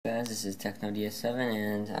Guys, this is TechnoDS7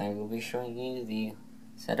 and I will be showing you the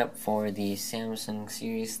setup for the Samsung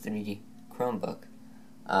Series 3 Chromebook.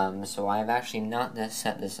 So I've actually not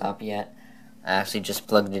set this up yet. I actually just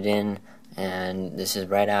plugged it in, and this is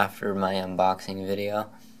right after my unboxing video.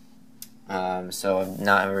 So I've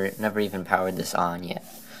never even powered this on yet,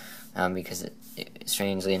 because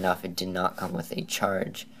strangely enough it did not come with a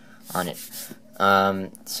charge on it.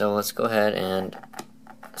 So let's go ahead and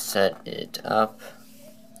set it up.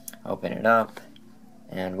 Open it up,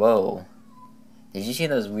 and whoa, did you see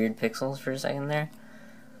those weird pixels for a second there?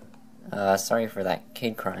 Sorry for that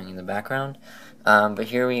kid crying in the background, but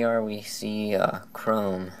here we are. We see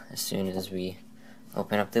Chrome as soon as we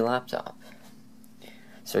open up the laptop.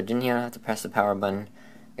 So I didn't even have to press the power button,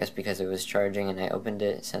 I guess because it was charging and I opened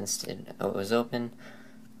it, sensed it was open,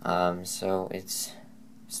 so it's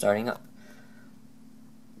starting up.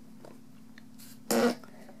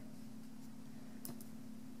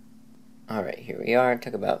 Alright, here we are. It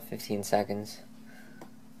took about 15 seconds.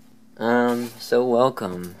 So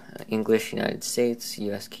welcome. English, United States,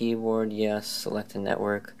 US keyboard, yes, select a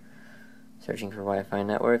network, searching for Wi-Fi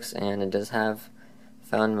networks, and it does have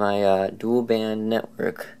found my dual band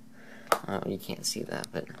network. You can't see that,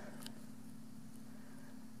 but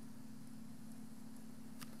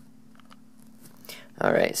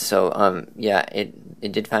alright, so yeah,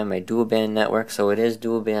 it did find my dual band network, so it is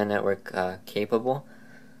dual band network capable.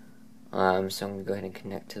 So I'm going to go ahead and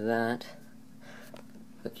connect to that.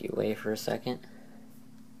 Hook you away for a second.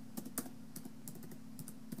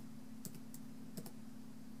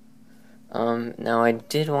 Now I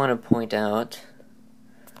did want to point out,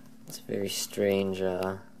 it's a very strange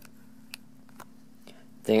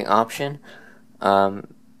option. Come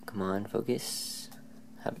on, focus.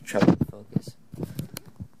 Having trouble with focus.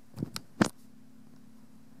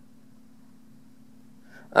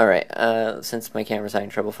 Alright, since my camera's having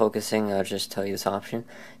trouble focusing, I'll just tell you this option.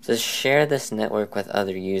 It says share this network with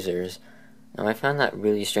other users. Now I found that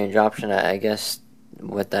really strange option. I guess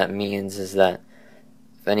what that means is that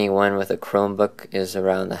if anyone with a Chromebook is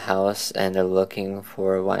around the house and they're looking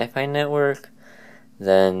for a Wi-Fi network,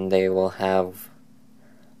 then they will have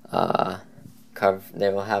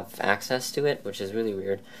access to it, which is really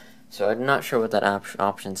weird. So I'm not sure what that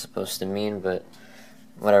option's supposed to mean, but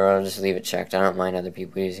whatever, I'll just leave it checked. I don't mind other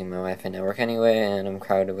people using my Wi-Fi network anyway, and I'm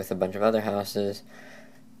crowded with a bunch of other houses,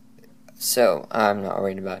 so I'm not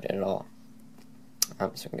worried about it at all. So I'm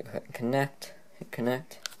going to go ahead and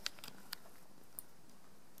connect.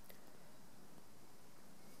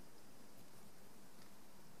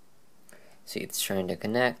 See, it's trying to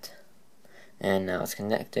connect, and now it's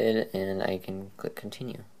connected, and I can click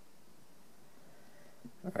continue.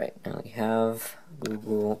 Alright, now we have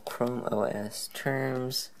Google Chrome OS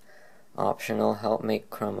terms. Optional, help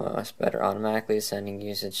make Chrome OS better automatically, sending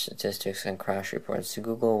usage statistics and crash reports to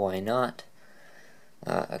Google. Why not?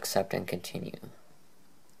 Accept and continue.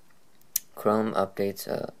 Chrome updates,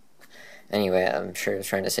 anyway, I'm sure it's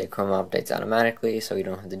trying to say Chrome updates automatically, so you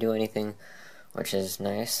don't have to do anything, which is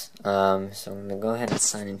nice. So I'm going to go ahead and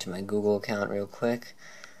sign into my Google account real quick.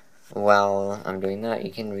 While I'm doing that,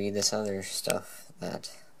 you can read this other stuff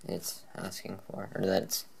that it's asking for, or that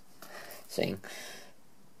it's saying.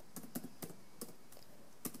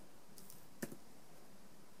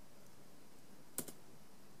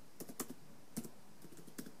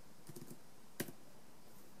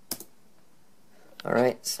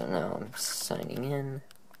 Alright, so now I'm signing in.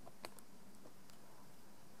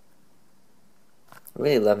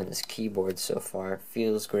 Really loving this keyboard so far. It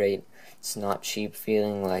feels great. It's not cheap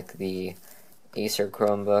feeling like the Acer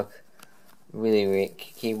Chromebook. Really great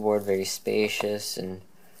keyboard, very spacious and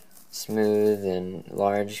smooth and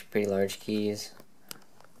large, pretty large keys.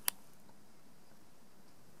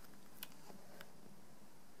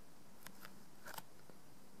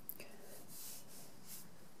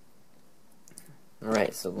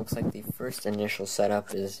 Alright, so it looks like the first initial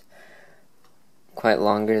setup is quite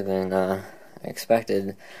longer than I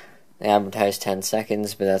expected. They advertised 10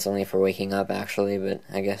 seconds, but that's only for waking up actually, but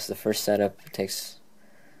I guess the first setup takes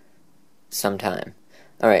some time.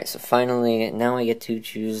 Alright, so finally, now I get to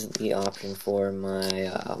choose the option for my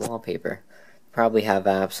wallpaper. Probably have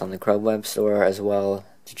apps on the Chrome Web Store as well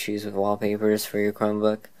to choose with wallpapers for your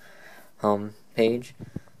Chromebook home page.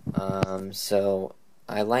 So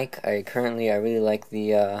I really like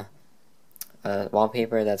the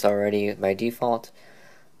wallpaper that's already by default,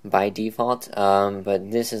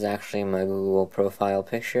 but this is actually my Google profile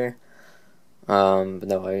picture.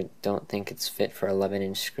 Though I don't think it's fit for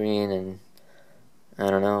 11-inch screen, and I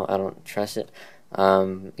don't know, I don't trust it.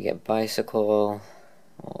 You get bicycle,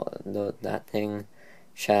 that thing,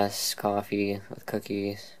 chess, coffee with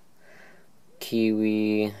cookies,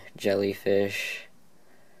 kiwi, jellyfish,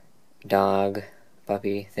 dog,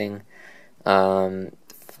 puppy thing,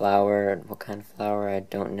 flower. What kind of flower? I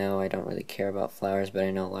don't know. I don't really care about flowers, but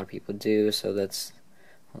I know a lot of people do, so that's...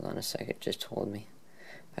 Hold on a sec, it just told me.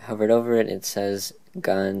 I hovered over it, it says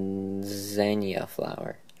Gunzania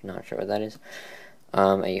flower. Not sure what that is.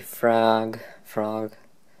 A frog,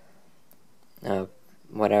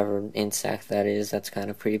 whatever insect that is, that's kind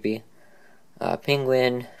of creepy.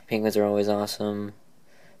 Penguin, penguins are always awesome.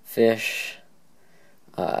 Fish,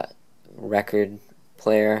 record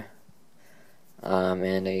player,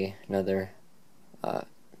 and another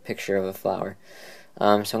picture of a flower. So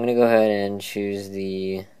I'm going to go ahead and choose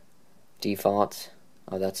the default.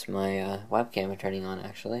 Oh, that's my webcam turning on,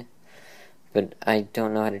 actually. But I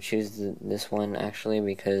don't know how to choose this one, actually,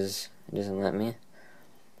 because it doesn't let me.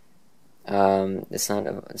 It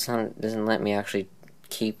doesn't let me actually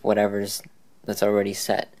keep whatever's that's already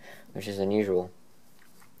set, which is unusual.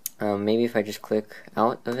 Maybe if I just click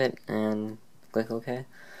out of it and click OK.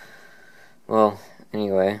 Well,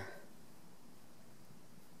 anyway,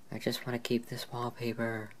 I just want to keep this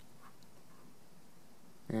wallpaper,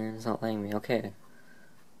 and it's not letting me. Okay,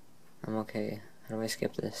 I'm okay. How do I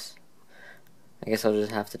skip this? I guess I'll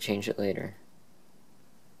just have to change it later.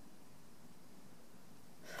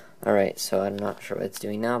 Alright, so I'm not sure what it's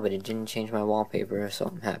doing now, but it didn't change my wallpaper, so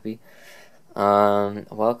I'm happy.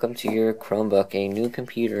 Welcome to your Chromebook, a new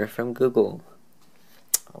computer from Google.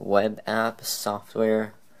 A web app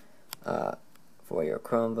software for your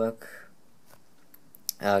Chromebook.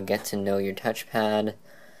 Get to know your touchpad,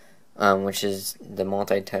 which is the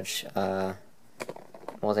multi-touch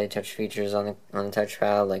features on the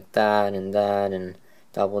touchpad, like that, and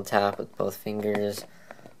double tap with both fingers.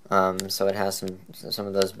 So it has some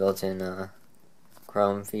of those built-in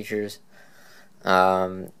Chrome features.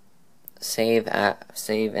 Save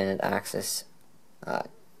and access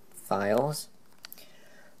files.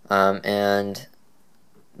 And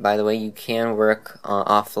by the way, you can work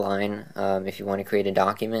offline if you want to create a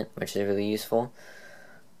document, which is really useful.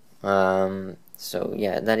 So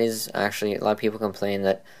yeah, that is actually, a lot of people complain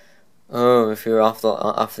that, oh, if you're off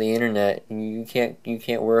the internet, you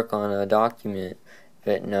can't work on a document.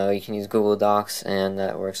 But no, you can use Google Docs, and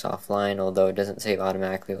that works offline, although it doesn't save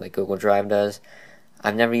automatically like Google Drive does.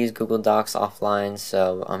 I've never used Google Docs offline,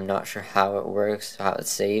 so I'm not sure how it works, how it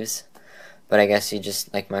saves. But I guess you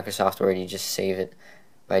just, like Microsoft Word, you just save it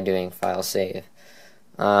by doing file save.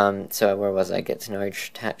 So where was I? Get to know your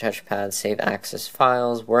touchpad, save access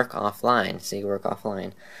files, work offline. See, work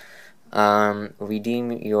offline.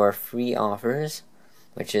 Redeem your free offers,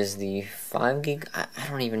 which is the 5 gig. I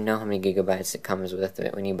don't even know how many gigabytes it comes with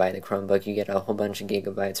it. When you buy the Chromebook, you get a whole bunch of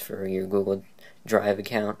gigabytes for your Google Drive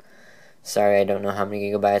account. Sorry, I don't know how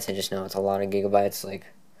many gigabytes. I just know it's a lot of gigabytes, like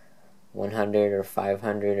 100 or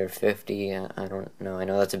 500 or 50. I don't know. I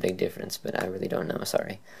know that's a big difference, but I really don't know.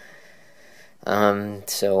 Sorry.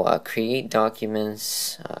 So create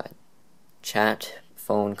documents, chat,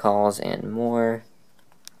 phone calls, and more.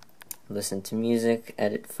 Listen to music,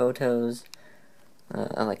 edit photos.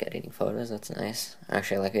 I like editing photos, that's nice.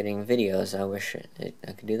 Actually, I like editing videos. I wish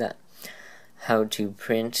I could do that. How to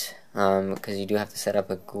print, because you do have to set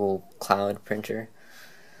up a Google Cloud printer.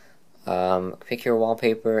 Pick your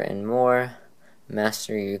wallpaper and more.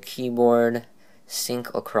 Master your keyboard.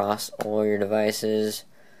 Sync across all your devices.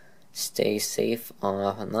 Stay safe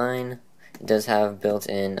online. It does have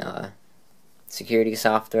built-in security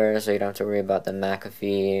software, so you don't have to worry about the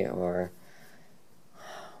McAfee or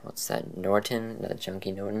what's that, Norton, that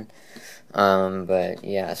junky Norton. But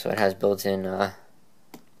yeah, so it has built-in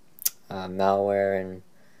malware and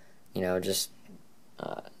just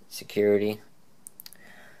security,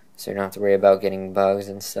 so you don't have to worry about getting bugs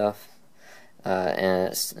and stuff.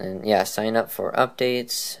 And yeah, sign up for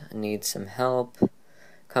updates. Need some help.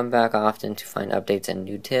 Come back often to find updates and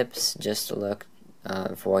new tips. Just look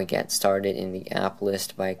for get started in the app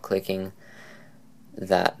list by clicking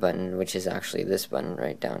that button, which is actually this button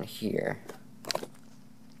right down here,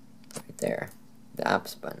 right there, the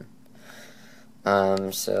apps button.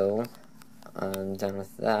 So I'm done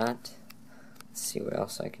with that. Let's see what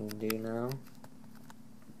else I can do now.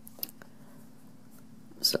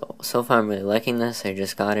 So far I'm really liking this. I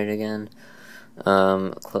just got it again.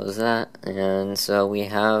 Close that, and so we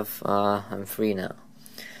have I'm free now.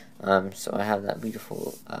 So I have that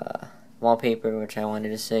beautiful wallpaper which I wanted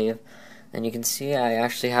to save, and you can see I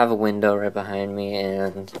actually have a window right behind me,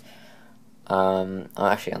 and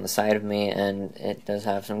actually on the side of me, and it does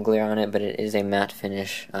have some glare on it, but it is a matte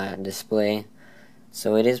finish display,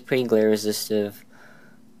 so it is pretty glare resistive.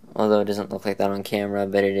 although it doesn't look like that on camera,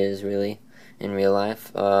 but it is really in real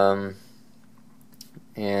life.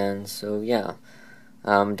 And so yeah,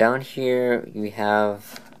 down here we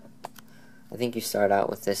have, I think you start out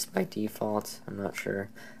with this by default, I'm not sure,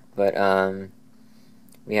 but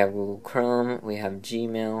we have Google Chrome, we have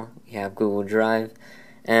Gmail, we have Google Drive,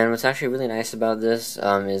 and what's actually really nice about this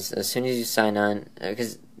is as soon as you sign on,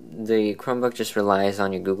 because the Chromebook just relies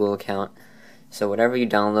on your Google account, so whatever you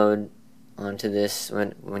download onto this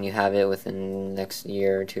when you have it within the next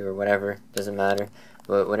year or two or whatever, doesn't matter,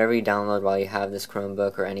 but whatever you download while you have this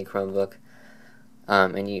Chromebook or any Chromebook,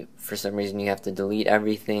 and you for some reason you have to delete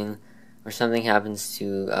everything, or something happens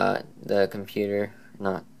to the computer,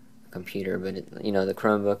 not computer, but the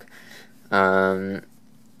Chromebook.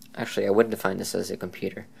 Actually, I would define this as a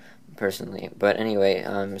computer, personally. But anyway,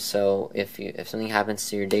 so if something happens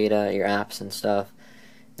to your data, your apps and stuff,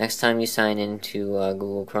 next time you sign into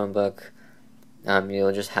Google Chromebook,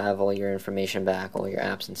 you'll just have all your information back, all your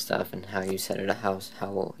apps and stuff, and how you set it up,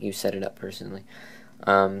 how you set it up personally.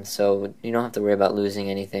 So you don't have to worry about losing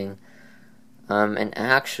anything. And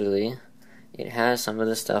actually, it has some of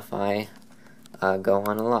the stuff I go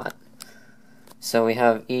on a lot. So we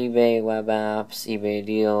have eBay web apps, eBay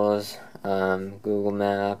deals, Google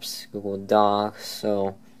Maps, Google Docs,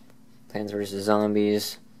 so Plants vs.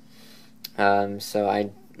 Zombies. So I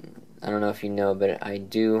don't know if you know, but I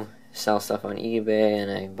do sell stuff on eBay,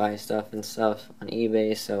 and I buy stuff and stuff on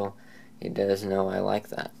eBay, so it does know I like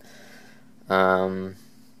that. And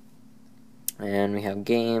we have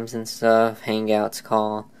games and stuff, Hangouts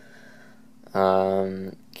call,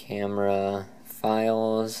 camera,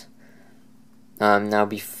 files. Now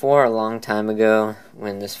before, a long time ago,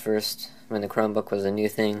 when the Chromebook was a new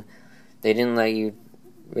thing, they didn't let you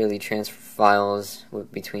really transfer files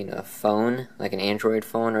between a phone, like an Android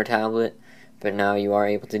phone or tablet, but now you are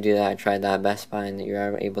able to do that. I tried that at Best Buy, and you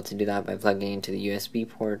are able to do that by plugging into the USB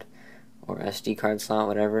port or SD card slot,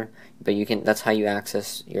 whatever. But that's how you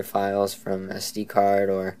access your files from SD card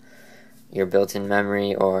or your built-in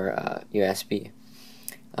memory or USB.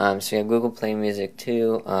 So you have Google Play Music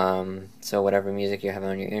too, so whatever music you have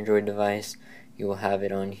on your Android device, you will have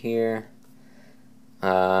it on here.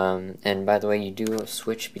 And by the way, you do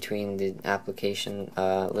switch between the application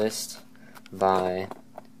list by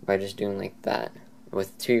just doing like that.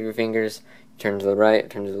 With two of your fingers, turn to the right,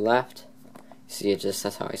 turn to the left. See,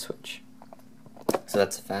 that's how I switch. So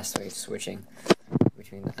that's a fast way of switching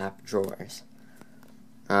between the app drawers.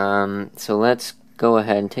 So let's go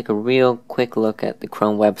ahead and take a real quick look at the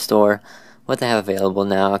Chrome Web Store, what they have available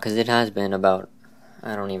now, because it has been about,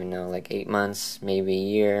 I don't even know, like 8 months, maybe a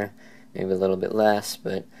year, maybe a little bit less,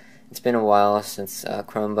 but it's been a while since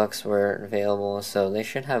Chromebooks were available, so they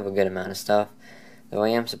should have a good amount of stuff, though I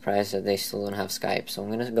am surprised that they still don't have Skype. So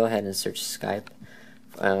I'm going to go ahead and search Skype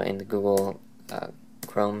in the Google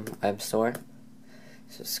Chrome Web Store.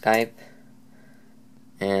 So Skype,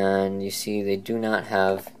 and you see they do not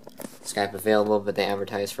have Skype available, but they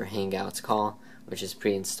advertise for Hangouts call, which is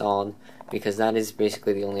pre-installed, because that is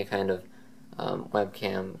basically the only kind of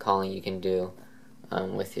webcam calling you can do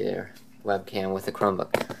with your webcam with a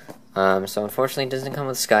Chromebook. So unfortunately it doesn't come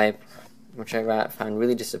with Skype, which I find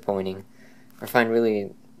really disappointing, or find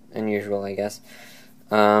really unusual, I guess.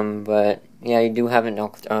 But yeah, you do have an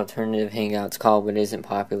alternative Hangouts call, but it isn't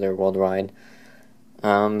popular worldwide.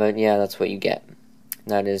 But yeah, that's what you get.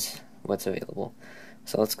 That is what's available.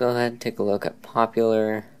 So let's go ahead and take a look at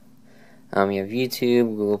popular. We have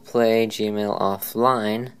YouTube, Google Play, Gmail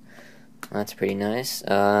offline. That's pretty nice.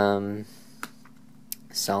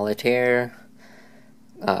 Solitaire,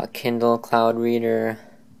 Kindle Cloud Reader,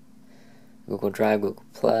 Google Drive, Google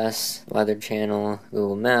Plus, Weather Channel,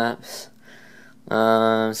 Google Maps,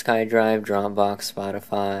 SkyDrive, Dropbox,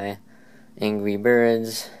 Spotify, Angry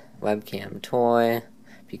Birds, Webcam Toy,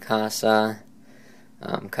 Picasa,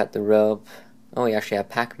 Cut the Rope. Oh, we actually have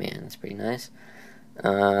Pac-Man. That's pretty nice.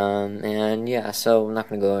 And yeah, so I'm not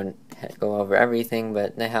going to go over everything,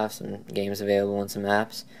 but they have some games available and some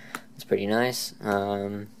apps. It's pretty nice.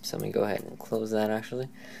 So let me go ahead and close that, actually.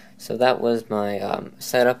 So that was my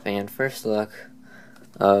setup and first look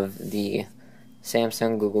of the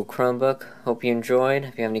Samsung Google Chromebook. Hope you enjoyed.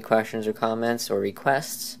 If you have any questions or comments or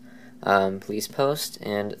requests, please post,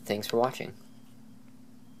 and thanks for watching.